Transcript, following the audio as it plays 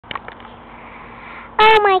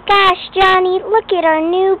my gosh, Johnny, look at our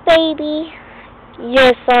new baby.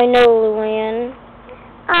 Yes, I know, Luann.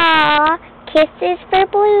 Aw, kisses for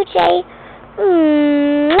blueJay.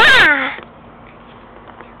 Mwah!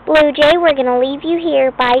 blueJay, we're going to leave you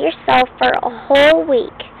here by yourself for a whole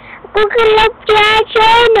week.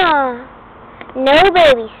 Jonah. No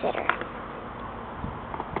babysitter.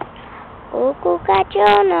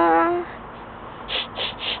 Jonah.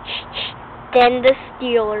 Then the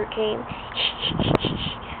Stealer came.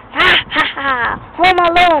 Ha ha ha! Home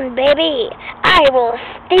alone, baby! I will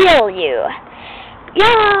steal you!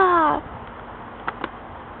 Yeah!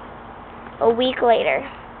 A week later.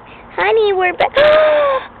 Honey, we're back.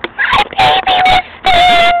 My baby was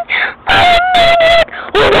stolen!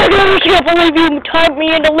 Oh my God, I can't believe you talked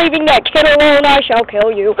me into leaving that kid alone. I shall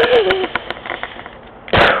kill you.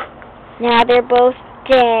 Now they're both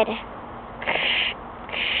dead.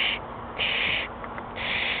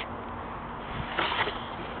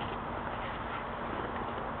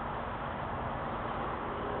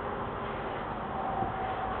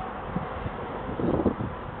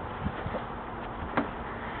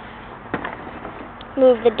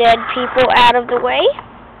 Move the dead people out of the way.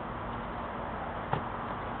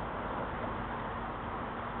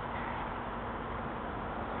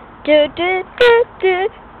 Do do do do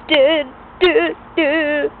do do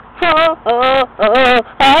do. Ha ha ha!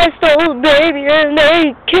 I stole the baby and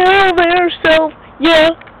they killed themselves. Yeah.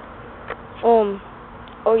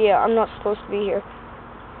 Oh yeah, I'm not supposed to be here.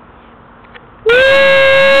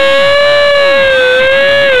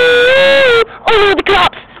 Oh no, the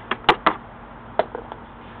cops!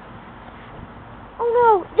 Oh no,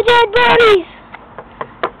 the dead bodies!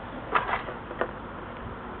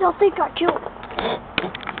 They'll think I killed them.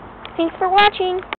 Thanks for watching.